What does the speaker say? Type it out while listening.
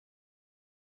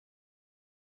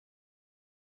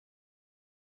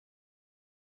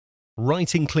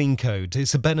Writing clean code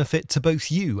is a benefit to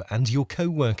both you and your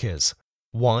co-workers.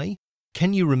 Why?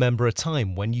 Can you remember a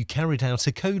time when you carried out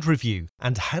a code review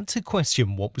and had to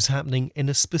question what was happening in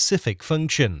a specific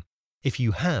function? If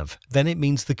you have, then it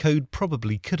means the code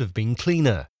probably could have been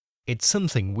cleaner. It's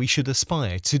something we should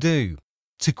aspire to do.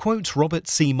 To quote Robert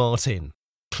C. Martin,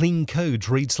 "Clean code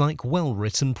reads like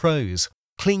well-written prose.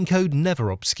 Clean code never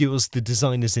obscures the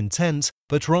designer's intent,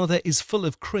 but rather is full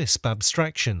of crisp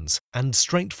abstractions and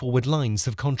straightforward lines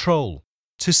of control."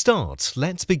 To start,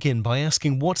 let's begin by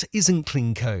asking what isn't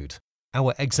clean code.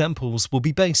 Our examples will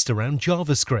be based around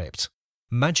JavaScript.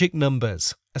 Magic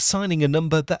numbers, assigning a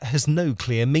number that has no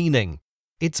clear meaning.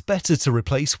 It's better to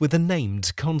replace with a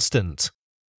named constant.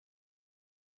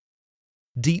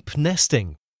 Deep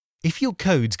nesting. If your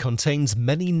code contains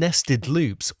many nested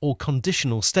loops or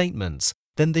conditional statements,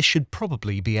 then this should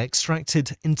probably be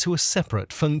extracted into a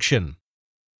separate function.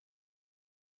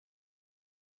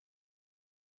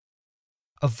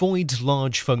 Avoid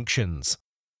large functions.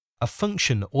 A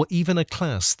function or even a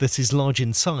class that is large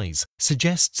in size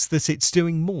suggests that it's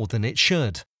doing more than it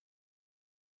should.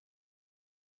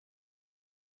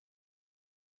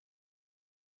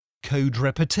 Code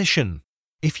repetition.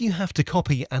 If you have to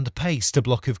copy and paste a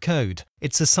block of code,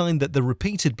 it's a sign that the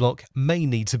repeated block may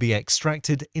need to be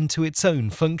extracted into its own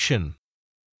function.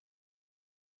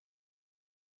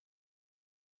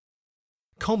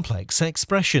 Complex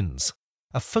expressions.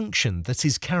 A function that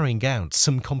is carrying out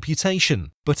some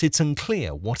computation, but it's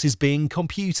unclear what is being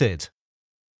computed.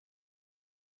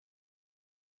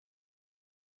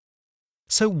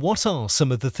 So what are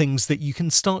some of the things that you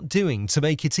can start doing to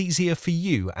make it easier for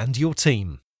you and your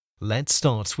team? Let's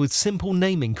start with simple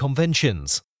naming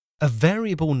conventions. A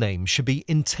variable name should be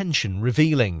intention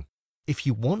revealing. If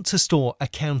you want to store a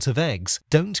count of eggs,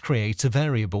 don't create a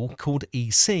variable called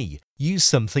EC. Use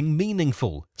something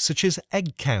meaningful, such as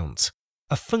egg count.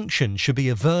 A function should be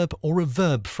a verb or a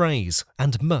verb phrase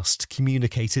and must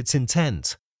communicate its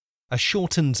intent. A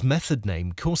shortened method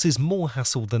name causes more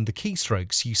hassle than the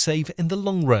keystrokes you save in the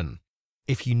long run.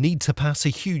 If you need to pass a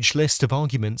huge list of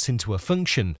arguments into a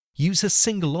function, use a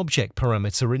single object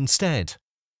parameter instead.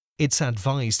 It's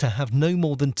advised to have no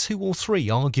more than 2 or 3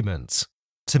 arguments.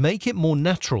 To make it more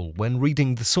natural when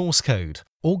reading the source code,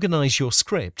 organize your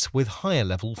script with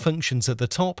higher-level functions at the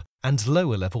top and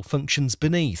lower-level functions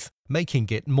beneath, making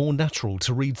it more natural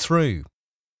to read through.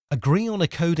 Agree on a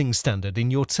coding standard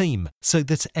in your team so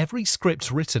that every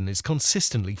script written is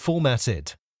consistently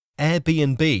formatted.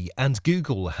 Airbnb and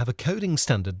Google have a coding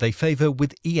standard they favor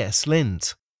with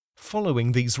ESLint.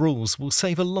 Following these rules will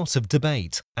save a lot of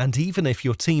debate, and even if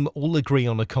your team all agree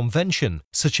on a convention,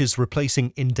 such as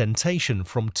replacing indentation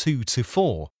from 2 to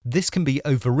 4, this can be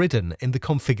overridden in the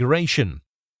configuration.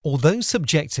 Although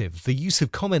subjective, the use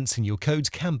of comments in your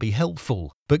code can be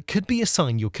helpful, but could be a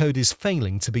sign your code is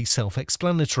failing to be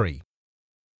self-explanatory.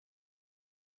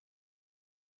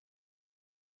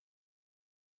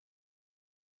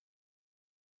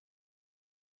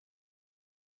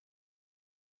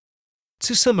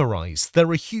 To summarize, there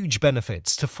are huge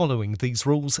benefits to following these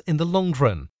rules in the long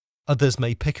run. Others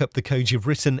may pick up the code you've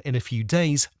written in a few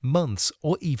days, months,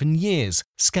 or even years,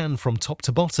 scan from top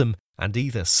to bottom, and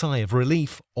either sigh of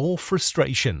relief or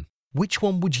frustration. Which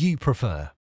one would you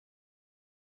prefer?